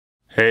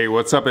Hey,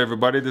 what's up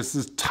everybody? This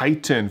is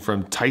Titan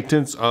from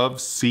Titans of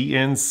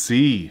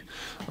CNC.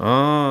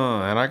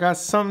 And I got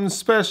something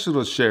special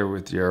to share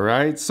with you, all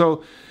right?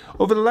 So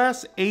over the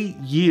last 8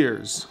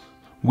 years,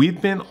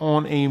 we've been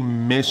on a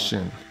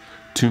mission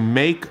to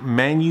make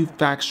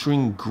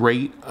manufacturing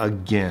great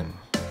again.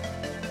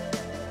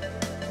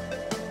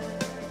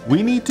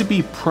 We need to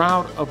be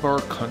proud of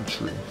our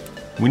country.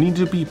 We need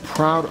to be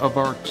proud of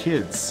our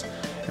kids.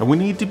 And we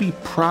need to be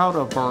proud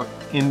of our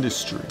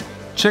industry.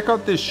 Check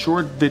out this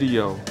short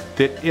video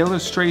that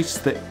illustrates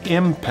the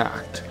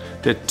impact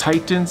that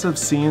Titans of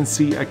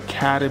CNC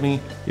Academy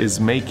is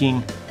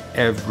making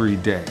every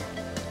day.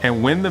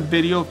 And when the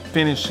video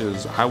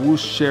finishes, I will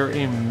share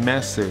a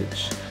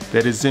message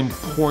that is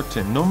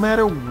important no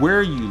matter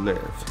where you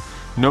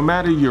live, no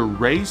matter your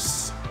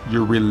race,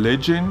 your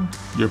religion,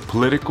 your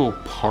political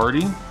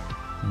party.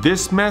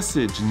 This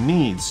message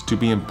needs to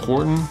be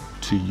important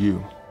to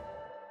you.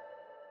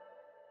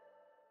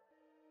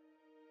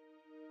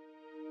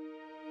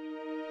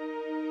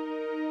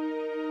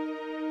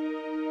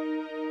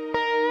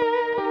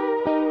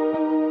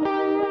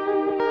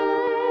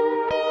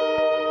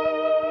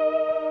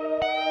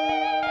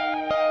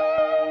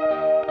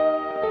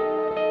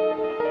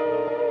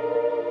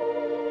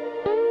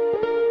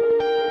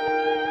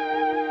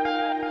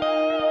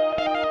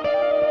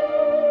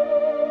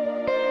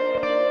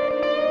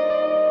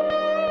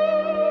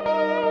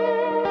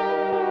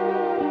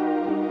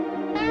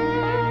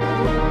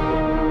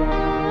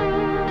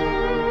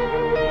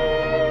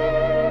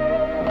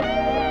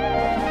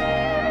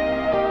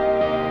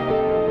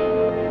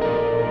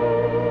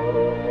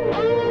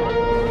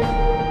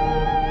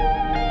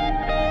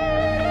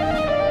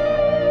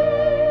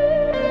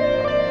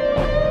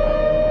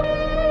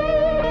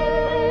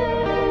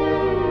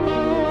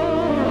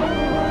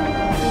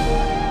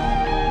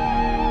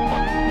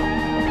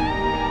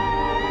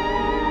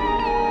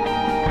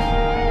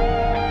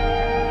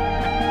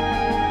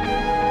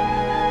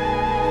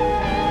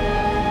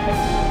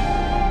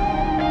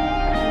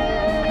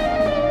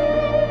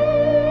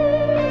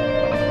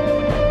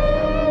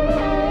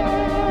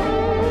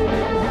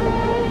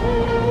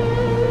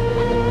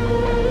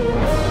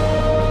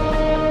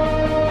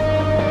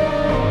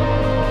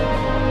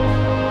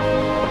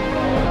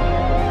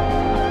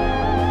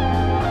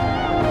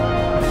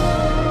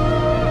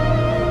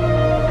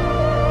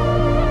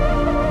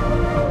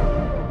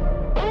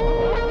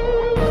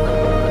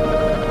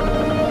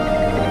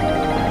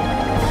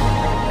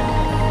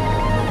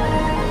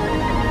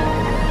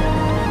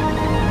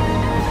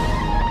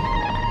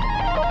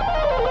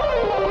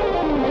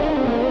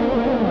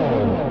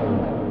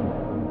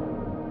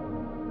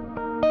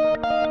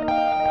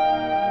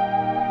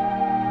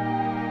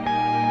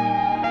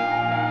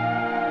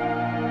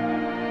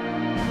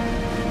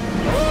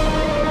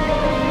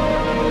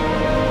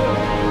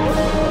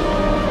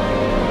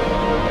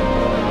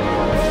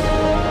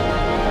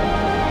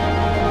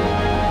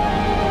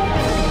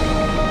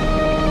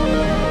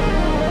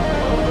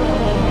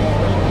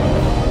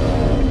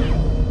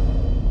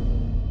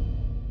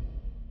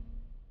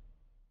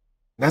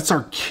 That's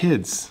our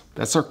kids,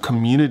 that's our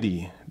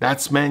community,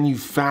 that's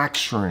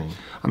manufacturing.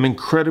 I'm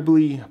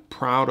incredibly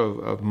proud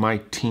of my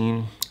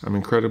team. I'm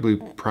incredibly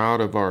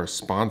proud of our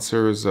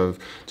sponsors, of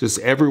just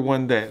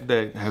everyone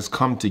that has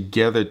come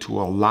together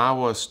to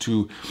allow us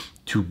to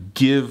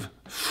give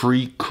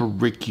free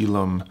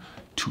curriculum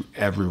to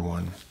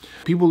everyone.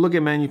 People look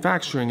at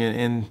manufacturing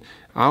and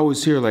I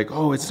always hear like,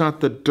 oh, it's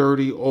not the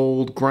dirty,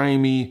 old,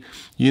 grimy,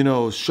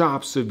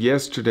 shops of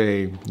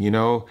yesterday,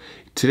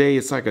 Today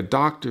it's like a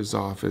doctor's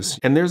office.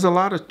 And there's a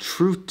lot of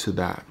truth to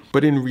that.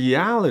 But in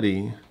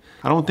reality,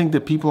 I don't think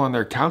that people on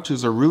their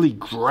couches are really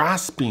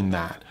grasping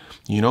that,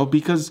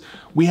 because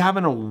we have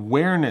an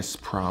awareness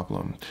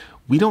problem.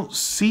 We don't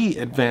see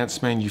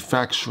advanced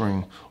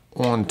manufacturing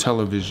on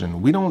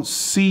television. We don't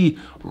see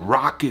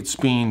rockets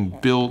being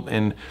built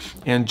and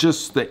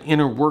just the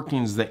inner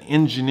workings, the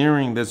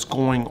engineering that's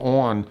going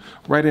on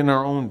right in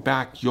our own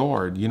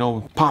backyard,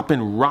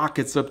 popping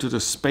rockets up to the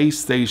space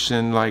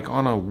station like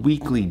on a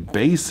weekly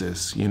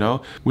basis,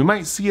 We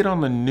might see it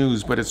on the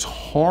news, but it's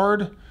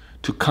hard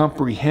to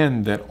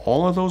comprehend that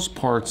all of those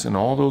parts and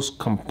all those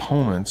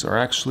components are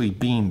actually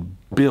being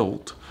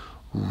built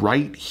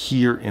right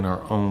here in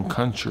our own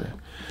country.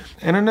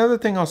 And another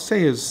thing I'll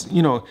say is,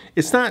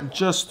 it's not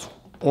just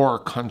our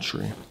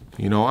country.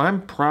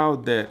 I'm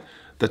proud that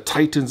the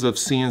Titans of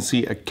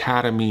CNC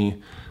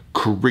Academy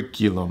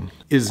curriculum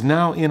is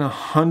now in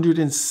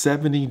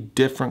 170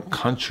 different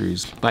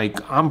countries. Like,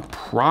 I'm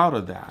proud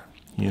of that,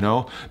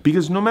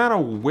 because no matter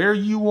where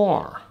you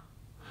are,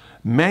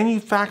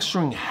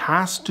 manufacturing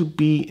has to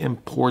be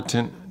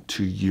important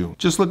to you.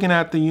 Just looking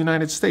at the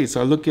United States,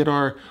 I look at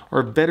our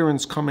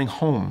veterans coming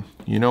home,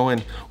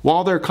 and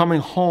while they're coming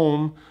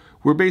home,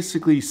 we're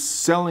basically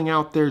selling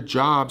out their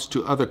jobs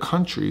to other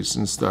countries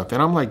and stuff.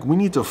 And I'm like, we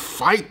need to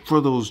fight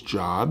for those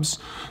jobs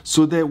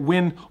so that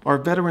when our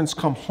veterans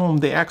come home,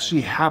 they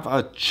actually have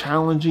a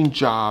challenging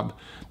job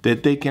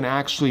that they can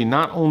actually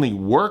not only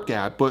work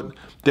at, but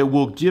that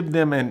will give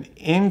them an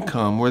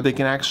income where they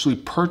can actually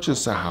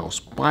purchase a house,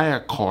 buy a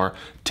car,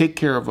 take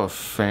care of a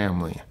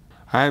family.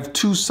 I have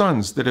 2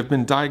 sons that have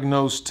been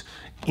diagnosed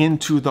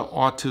into the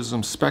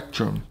autism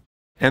spectrum.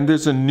 And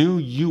there's a new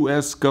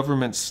US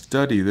government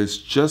study that's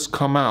just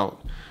come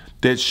out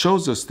that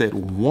shows us that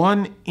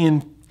 1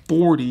 in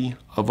 40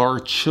 of our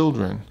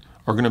children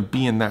are going to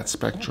be in that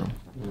spectrum.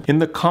 In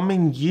the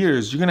coming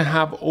years, you're going to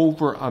have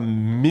over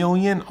 1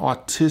 million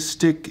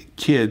autistic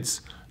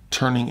kids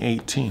turning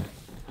 18.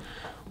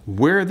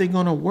 Where are they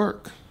going to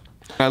work?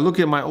 I look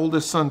at my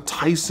oldest son,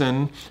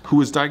 Tyson, who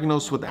was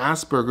diagnosed with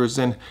Asperger's,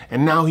 and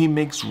now he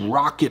makes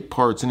rocket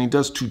parts and he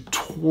does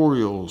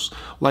tutorials.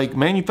 Like,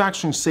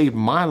 manufacturing saved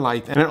my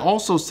life, and it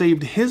also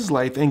saved his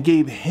life and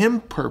gave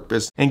him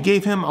purpose and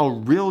gave him a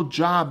real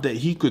job that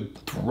he could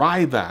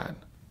thrive at.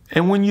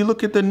 And when you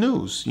look at the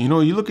news, you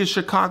look at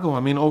Chicago, I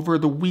mean, over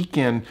the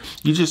weekend,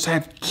 you just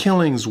had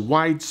killings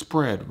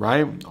widespread,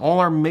 right?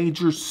 All our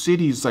major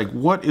cities, like,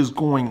 what is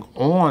going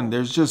on?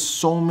 There's just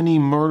so many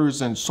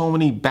murders and so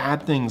many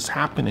bad things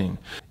happening.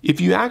 If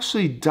you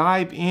actually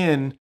dive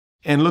in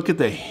and look at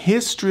the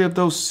history of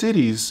those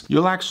cities,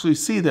 you'll actually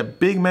see that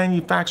big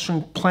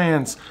manufacturing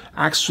plants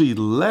actually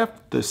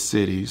left the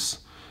cities.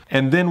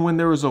 And then when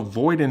there was a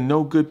void and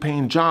no good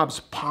paying jobs,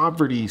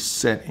 poverty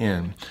set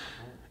in.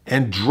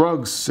 And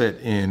drugs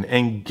set in,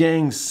 and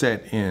gangs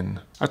set in.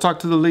 I talked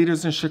to the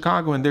leaders in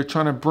Chicago, and they're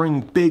trying to bring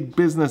big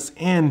business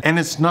in, and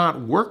it's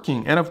not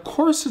working. And of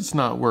course it's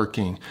not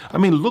working. I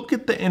mean, look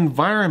at the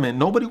environment.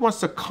 Nobody wants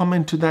to come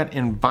into that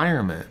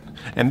environment.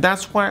 And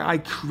that's why I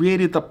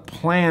created the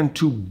plan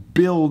to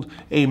build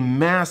a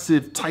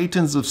massive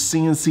Titans of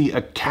CNC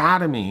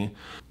Academy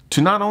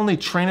to not only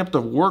train up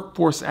the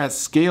workforce at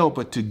scale,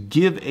 but to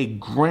give a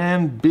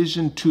grand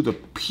vision to the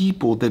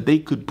people that they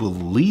could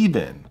believe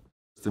in.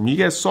 You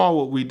guys saw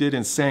what we did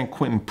in San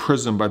Quentin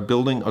Prison by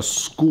building a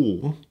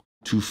school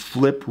to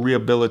flip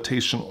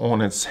rehabilitation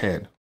on its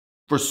head.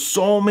 For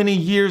so many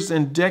years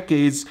and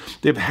decades,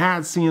 they've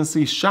had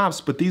CNC shops,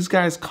 but these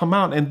guys come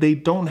out and they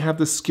don't have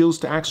the skills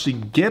to actually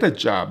get a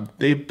job.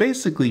 They've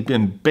basically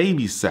been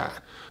babysat.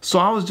 So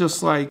I was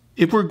just like,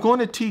 if we're going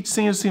to teach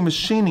CNC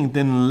machining,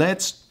 then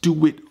let's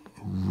do it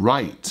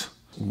right.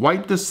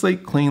 Wipe the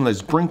slate clean.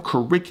 Let's bring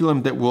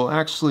curriculum that will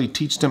actually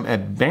teach them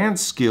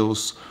advanced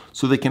skills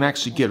so they can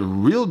actually get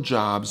real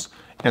jobs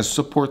and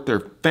support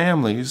their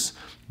families,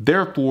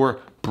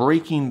 therefore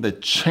breaking the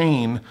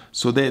chain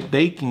so that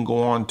they can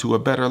go on to a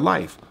better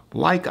life,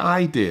 like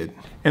I did.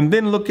 And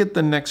then look at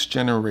the next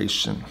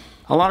generation.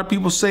 A lot of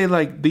people say,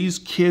 like, these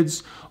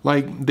kids,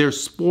 like, they're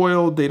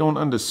spoiled, they don't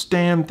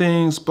understand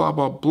things, blah,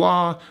 blah,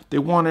 blah. They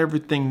want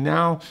everything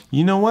now.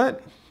 You know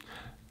what?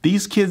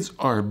 These kids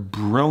are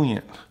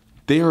brilliant.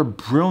 They are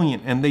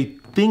brilliant, and they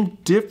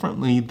think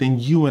differently than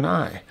you and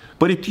I.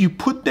 But if you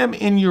put them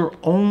in your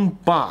own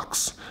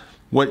box,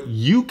 what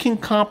you can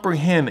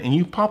comprehend, and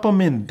you pop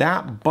them in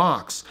that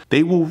box,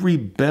 they will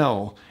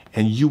rebel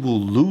and you will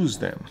lose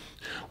them.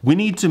 We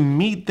need to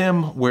meet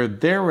them where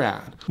they're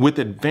at with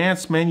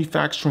advanced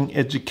manufacturing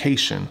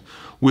education,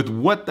 with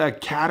what the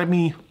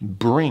academy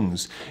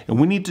brings. And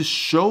we need to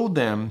show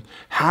them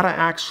how to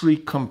actually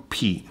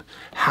compete,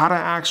 how to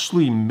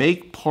actually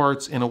make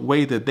parts in a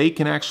way that they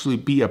can actually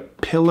be a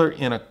pillar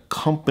in a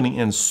company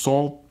and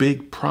solve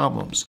big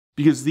problems.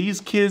 Because these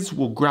kids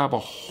will grab a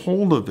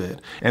hold of it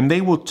and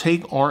they will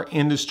take our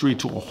industry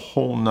to a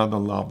whole nother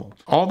level.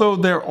 Although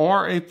there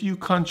are a few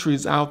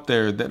countries out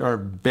there that are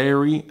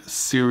very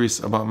serious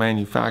about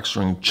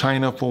manufacturing,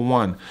 China for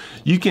one.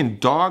 You can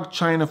dog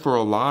China for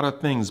a lot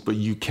of things, but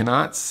you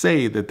cannot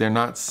say that they're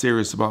not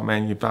serious about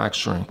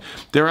manufacturing.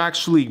 They're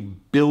actually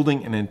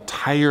building an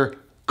entire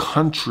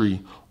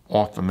country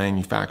off of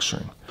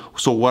manufacturing.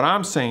 So what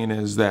I'm saying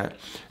is that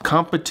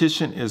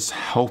competition is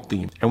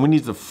healthy and we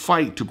need to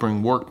fight to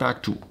bring work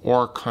back to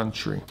our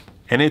country.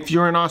 And if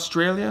you're in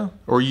Australia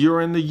or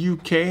you're in the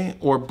UK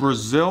or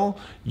Brazil,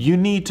 you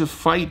need to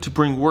fight to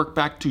bring work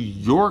back to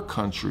your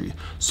country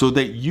so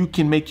that you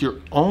can make your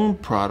own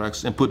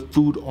products and put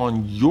food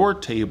on your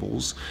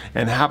tables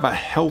and have a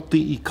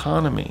healthy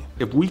economy.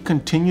 If we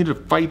continue to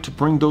fight to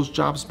bring those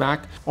jobs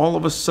back, all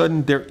of a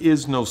sudden there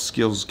is no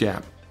skills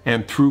gap.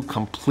 And through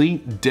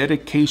complete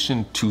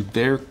dedication to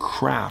their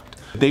craft,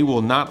 they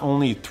will not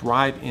only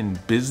thrive in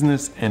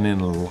business and in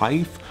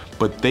life,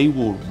 but they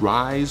will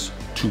rise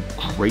to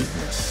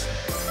greatness.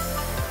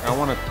 I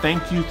want to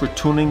thank you for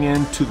tuning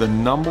in to the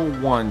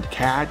 #1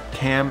 CAD,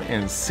 CAM,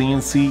 and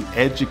CNC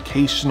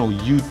educational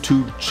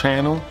YouTube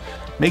channel.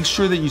 Make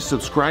sure that you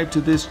subscribe to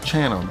this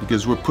channel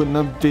because we're putting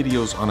up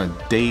videos on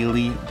a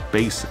daily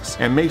basis.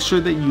 And make sure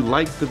that you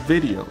like the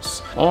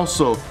videos.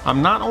 Also,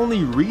 I'm not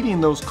only reading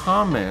those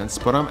comments,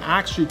 but I'm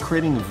actually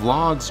creating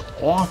vlogs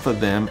off of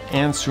them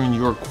answering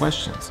your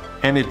questions.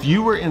 And if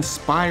you were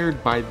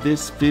inspired by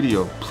this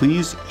video,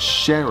 please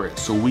share it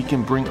so we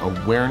can bring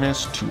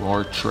awareness to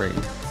our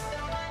trade.